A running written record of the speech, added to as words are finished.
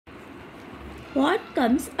What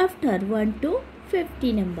comes after 1 to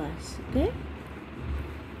 50 numbers? Okay.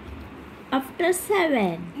 After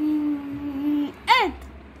 7. 8.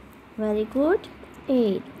 Very good.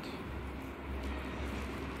 8.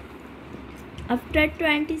 After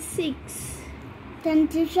 26.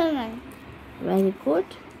 27. Very good.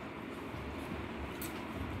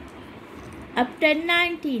 After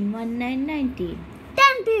 19. 19.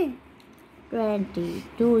 20. 20.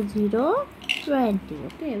 20.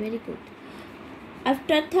 Okay, very good.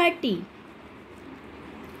 After 30.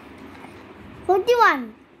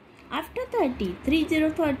 41. After 30. 30.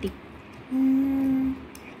 30.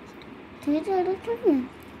 31.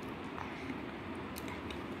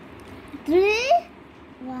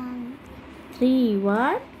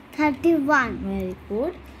 31. Very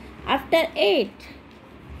good. After 8.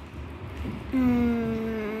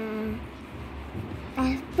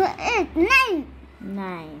 After 8.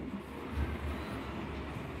 9.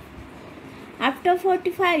 After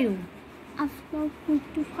 45. After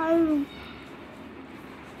 45.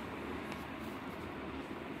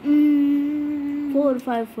 4,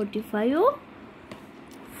 5, 45.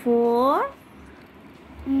 4.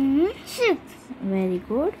 6. Very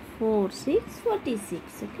good. 4, 6,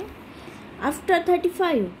 46. Okay. After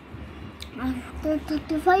 35. After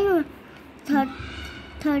 35.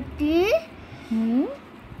 30.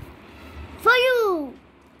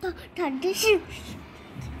 36.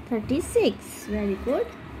 36. Very good.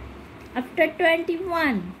 After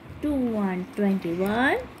 21. 21.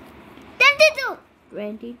 22.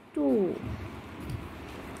 22.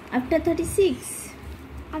 After 36.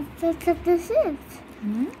 After 36.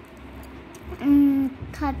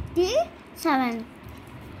 37.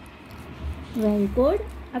 Very good.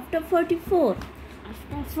 After 44.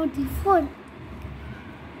 After 44.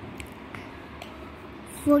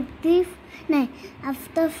 49.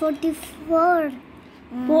 After 44.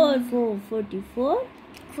 4, 4, 44.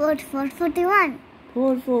 44. 41.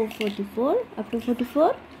 4, 4, 44. After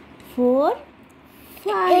 44. 4,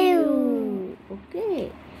 5.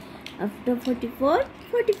 Okay. After 44.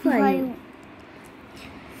 45.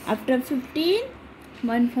 After 15.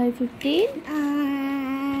 1, 5, 15.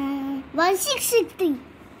 1, 6, 16.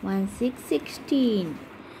 1, 6, 16.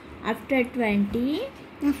 After 20.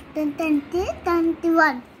 After 20.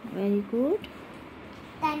 21. Very good.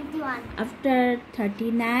 21. After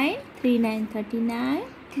 39. 39, 39.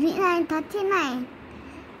 39. 39.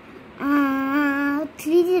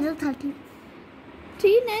 30. 30.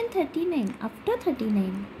 39, 39. After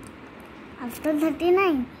 39. After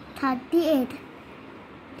 39. 38.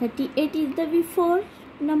 38 is the before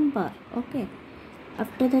number. Okay.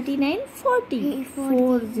 After 39, 40.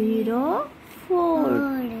 40,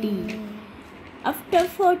 40. After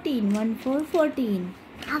 14, 1, 4, 14.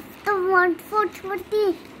 After 1, 4,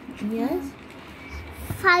 40. Yes.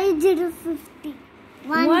 5, 0, 50.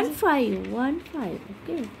 1, 5.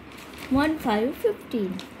 Okay. 1, 5,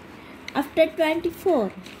 15. After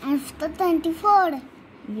 24. After 24.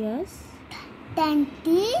 Yes.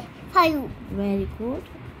 25. Very good.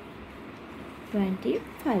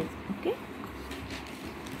 25. Okay.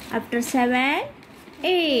 After 7,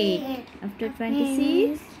 8. After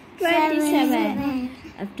 26, 27.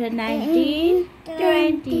 After 19,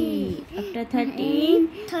 20. After 30,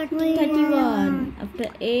 31. After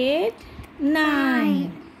 8,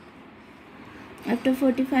 9. After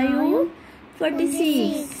 45,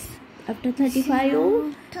 46. After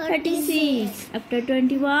 35, 36. After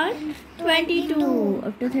 21, 22.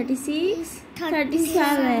 After 36,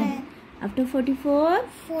 37. After 44,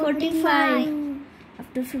 45.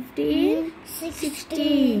 After 15,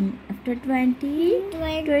 16. After 20,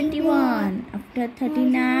 21. After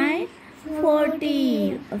 39,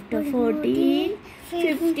 40. After 14,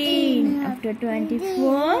 15. After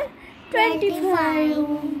 24, 25.